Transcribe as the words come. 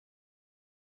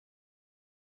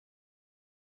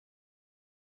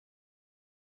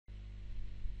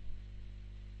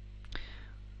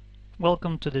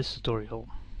Welcome to this tutorial.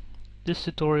 This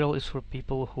tutorial is for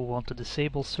people who want to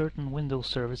disable certain Windows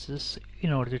services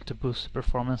in order to boost the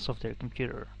performance of their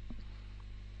computer.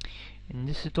 In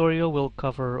this tutorial we'll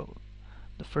cover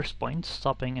the first point,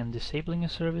 stopping and disabling a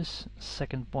service,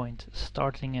 second point,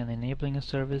 starting and enabling a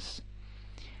service,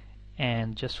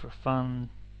 and just for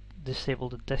fun, disable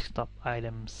the desktop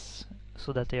items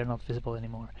so that they are not visible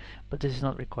anymore. But this is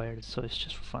not required, so it's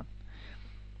just for fun.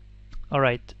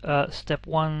 Alright, step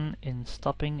 1 in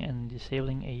stopping and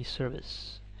disabling a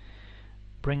service.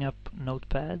 Bring up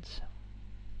Notepad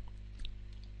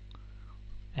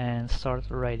and start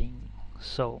writing.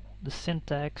 So the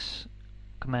syntax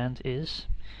command is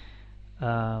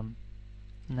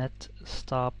net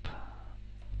stop,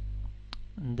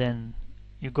 and then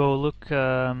you go look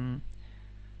at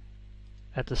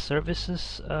the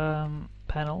services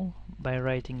panel by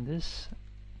writing this.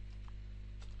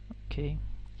 Okay.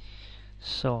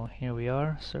 So here we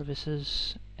are,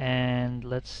 services, and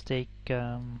let's take,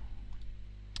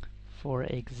 for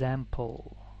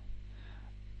example,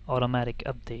 automatic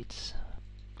updates.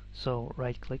 So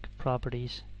right click,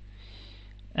 properties,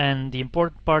 and the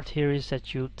important part here is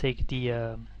that you take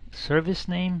the service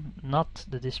name, not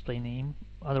the display name,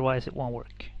 otherwise it won't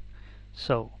work.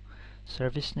 So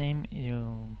service name,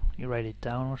 you write it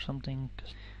down or something.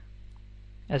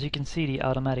 As you can see, the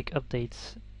automatic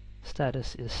updates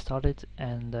status is started,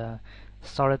 and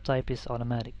startup type is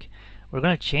automatic. We're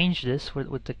going to change this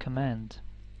with the command.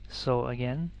 So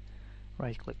again,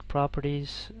 right click,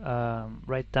 properties,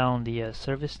 write down the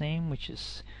service name, which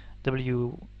is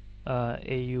WAU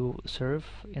serve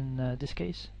in this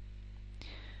case.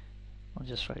 I'll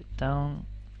just write it down.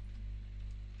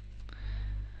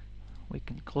 We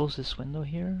can close this window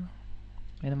here,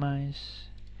 minimize,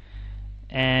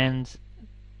 and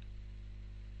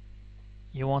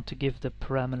you want to give the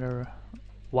parameter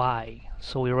Y,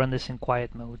 so we run this in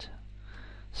quiet mode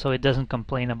so it doesn't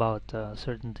complain about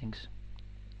certain things.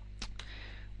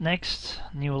 Next,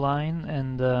 new line,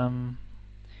 and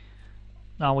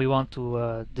now we want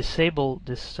to disable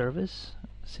this service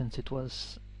since it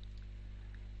was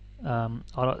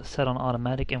set on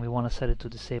automatic, and we want to set it to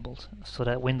disabled so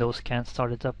that Windows can't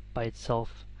start it up by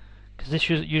itself, because this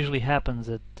usually happens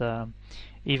that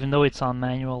even though it's on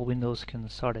manual, Windows can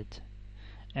start it,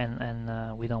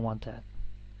 and we don't want that.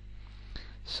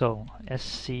 So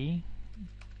sc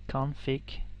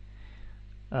config,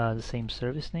 the same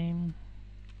service name,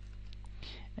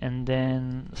 and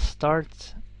then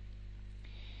start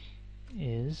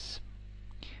is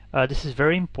this is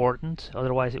very important,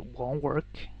 otherwise it won't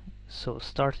work. So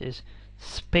start is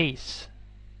space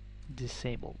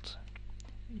disabled.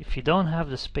 If you don't have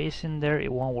the space in there,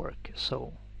 it won't work,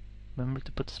 so remember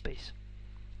to put the space.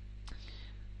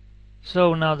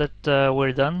 So now that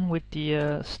we're done with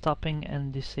the stopping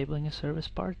and disabling a service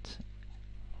part,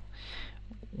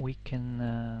 we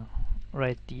can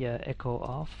write the echo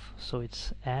off, so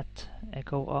it's at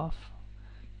echo off,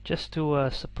 just to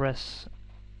suppress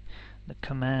the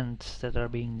commands that are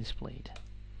being displayed.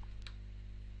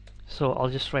 So I'll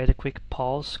just write a quick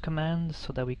pause command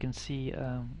so that we can see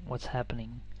what's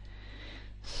happening.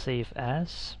 Save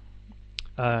as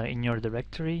in your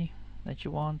directory that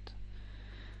you want,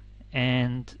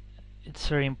 and it's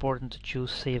very important to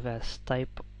choose save as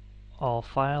type all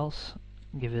files,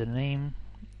 give it a name.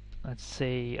 Let's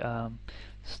say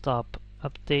stop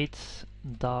updates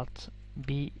dot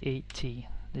 .bat.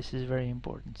 This is very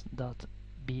important, .bat.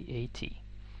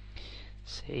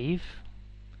 Save.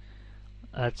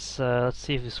 Let's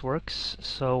see if this works.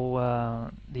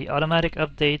 So the automatic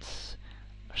updates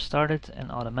are started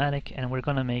and automatic, and we're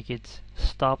gonna make it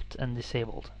stopped and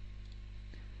disabled.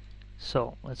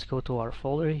 So let's go to our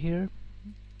folder here.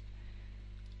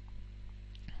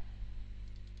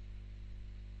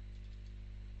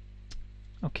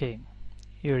 Okay,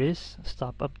 here it is,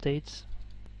 stop updates.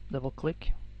 Double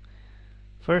click.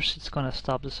 First it's gonna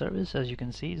stop the service. As you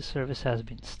can see, the service has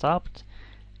been stopped,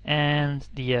 and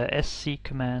the sc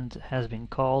command has been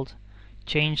called.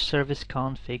 Change service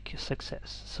config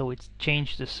success. So it's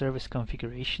changed the service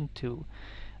configuration to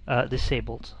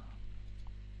disabled.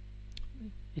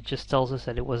 It just tells us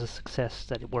that it was a success,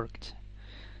 that it worked.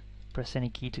 Press any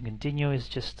key to continue is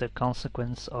just a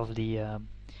consequence of the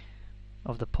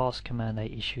pause command I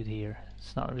issued here.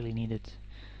 It's not really needed.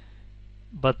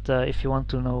 But if you want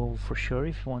to know for sure,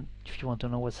 if you want to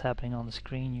know what's happening on the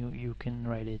screen, you can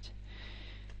write it.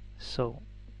 So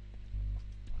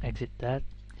exit that.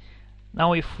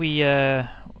 Now if we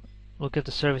look at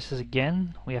the services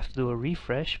again, we have to do a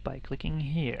refresh by clicking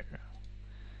here.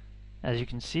 As you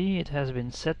can see, it has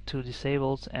been set to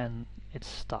disabled and it's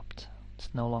stopped. It's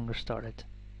no longer started.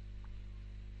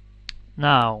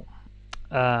 Now,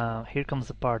 here comes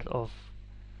the part of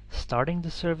starting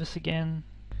the service again.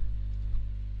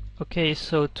 Okay,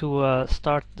 so to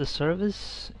start the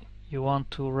service, you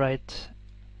want to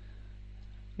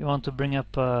bring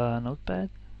up a notepad,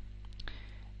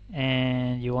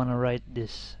 and you want to write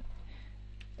this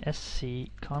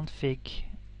scconfig.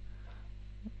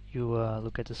 You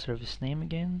look at the service name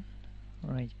again,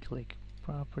 right click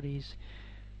properties,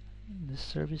 the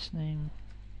service name.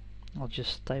 I'll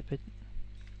just type it,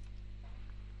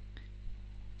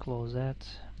 close that,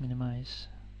 minimize,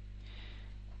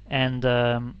 and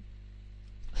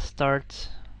start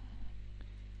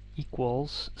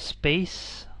equals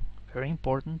space, very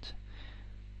important,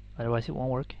 otherwise it won't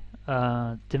work,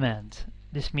 demand.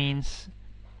 This means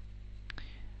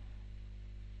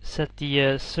set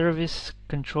the service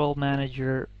control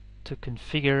manager to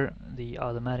configure the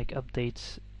automatic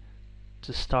updates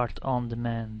to start on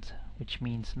demand, which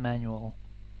means manual.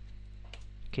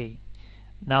 Okay,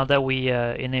 now that we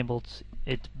enabled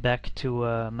it back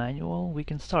to manual, we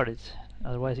can start it,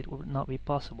 otherwise it would not be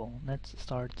possible. Let's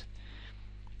start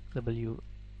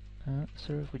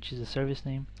serve, which is the service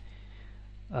name,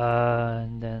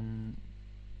 and then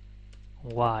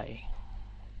Y.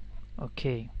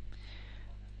 Okay,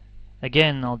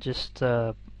 again I'll just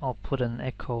I'll put an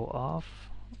echo off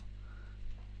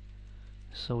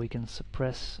so we can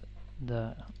suppress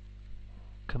the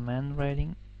command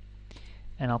writing,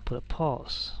 and I'll put a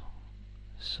pause,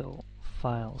 so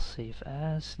file save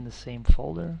as in the same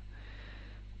folder,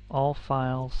 all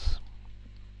files.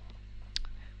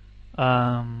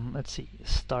 Let's see,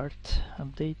 start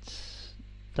updates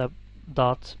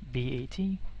 .bat,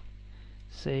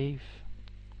 save.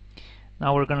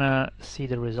 Now we're gonna see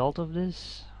the result of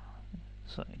this.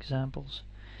 So examples.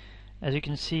 As you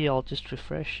can see, I'll just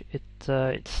refresh it.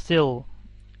 It's still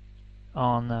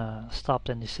on stopped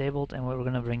and disabled, and we're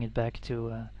gonna bring it back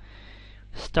to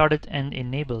started and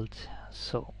enabled.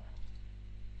 So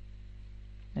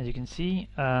as you can see,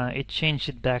 it changed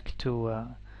it back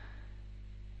to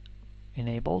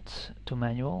enabled to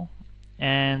manual,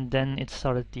 and then it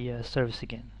started the service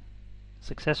again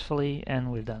successfully, and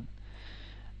we're done.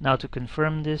 Now to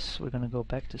confirm this, we're going to go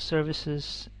back to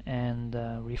services and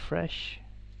refresh.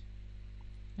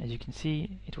 As you can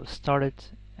see, it was started,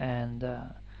 and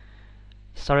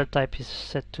started type is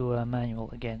set to manual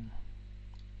again.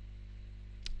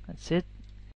 That's it.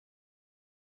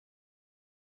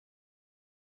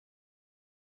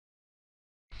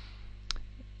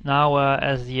 Now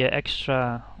as the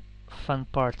extra fun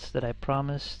parts that I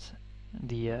promised,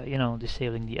 the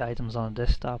disabling the items on the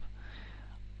desktop,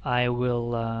 I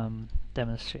will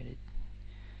demonstrate it.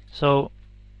 So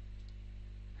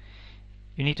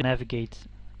you need to navigate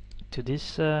to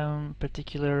this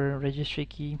particular registry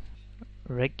key,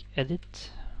 regedit.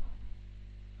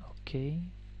 Okay,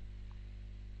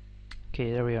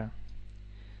 there we are.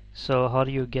 So how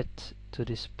do you get to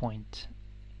this point?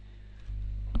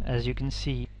 As you can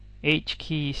see,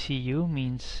 HKey CU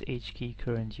means HKey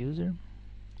current user.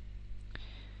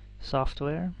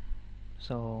 Software,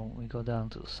 so we go down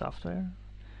to software,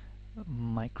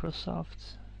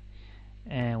 Microsoft,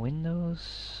 and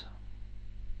Windows.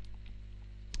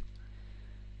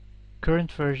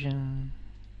 Current version,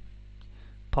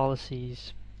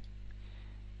 policies,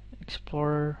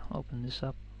 Explorer, open this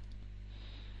up.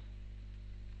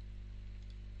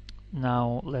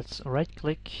 Now let's right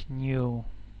click, new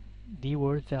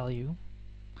DWORD value,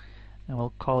 and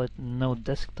we'll call it no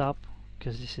desktop,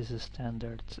 because this is a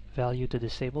standard value to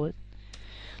disable it.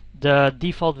 The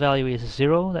default value is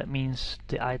 0, that means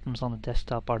the items on the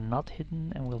desktop are not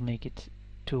hidden, and we'll make it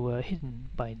to hidden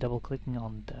by double clicking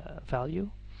on the value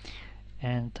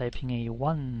and typing a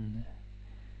 1.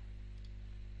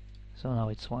 So now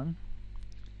it's 1.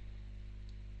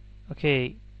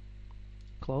 Okay,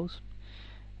 close.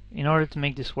 In order to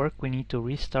make this work, we need to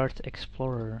restart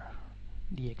Explorer,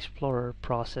 the Explorer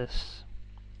process.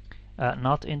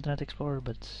 Not Internet Explorer,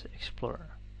 but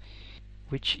Explorer,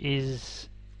 which is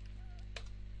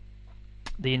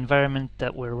the environment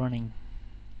that we're running,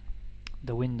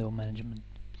 the window management.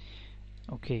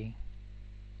 Okay,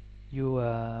 you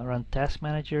run Task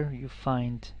Manager, you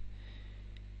find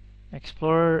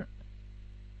Explorer,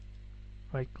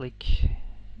 right click,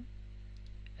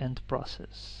 end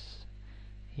process.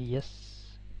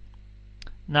 Yes.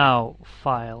 Now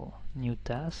File, New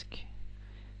Task,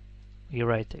 we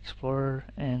write Explorer,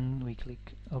 and we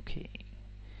click OK.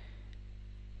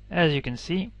 As you can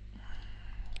see,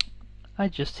 I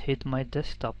just hid my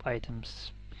desktop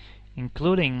items,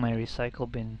 including my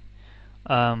recycle bin.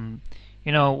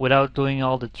 Without doing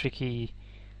all the tricky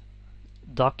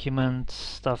document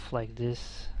stuff like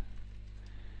this.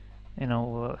 you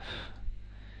know,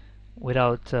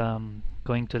 without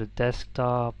going to the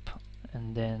desktop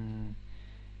and then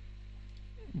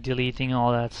deleting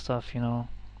all that stuff, you know.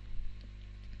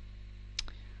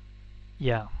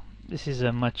 Yeah, this is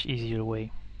a much easier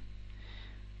way.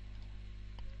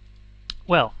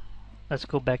 Well, let's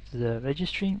go back to the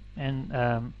registry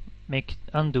and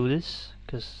undo this,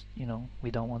 because you know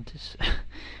we don't want this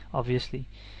obviously.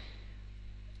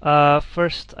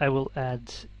 First I will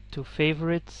add to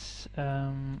favorites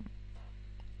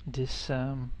this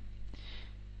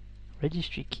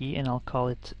registry key, and I'll call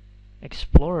it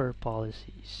Explorer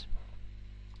Policies,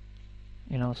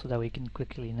 you know, so that we can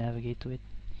quickly navigate to it.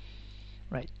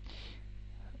 Right.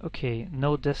 Okay,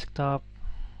 no desktop.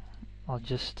 I'll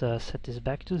just set this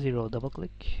back to 0. Double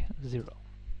click 0.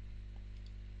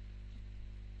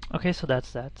 Okay, so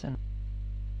that's that.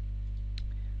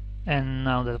 And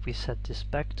now that we set this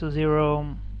back to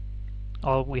 0,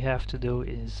 all we have to do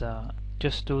is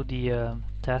just do the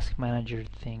task manager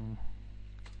thing,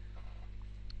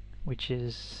 which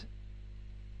is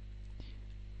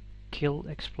kill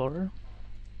Explorer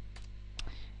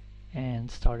and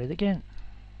start it again.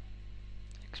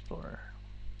 Explorer.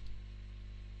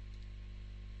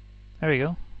 There we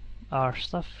go. Our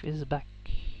stuff is back.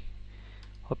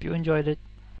 Hope you enjoyed it.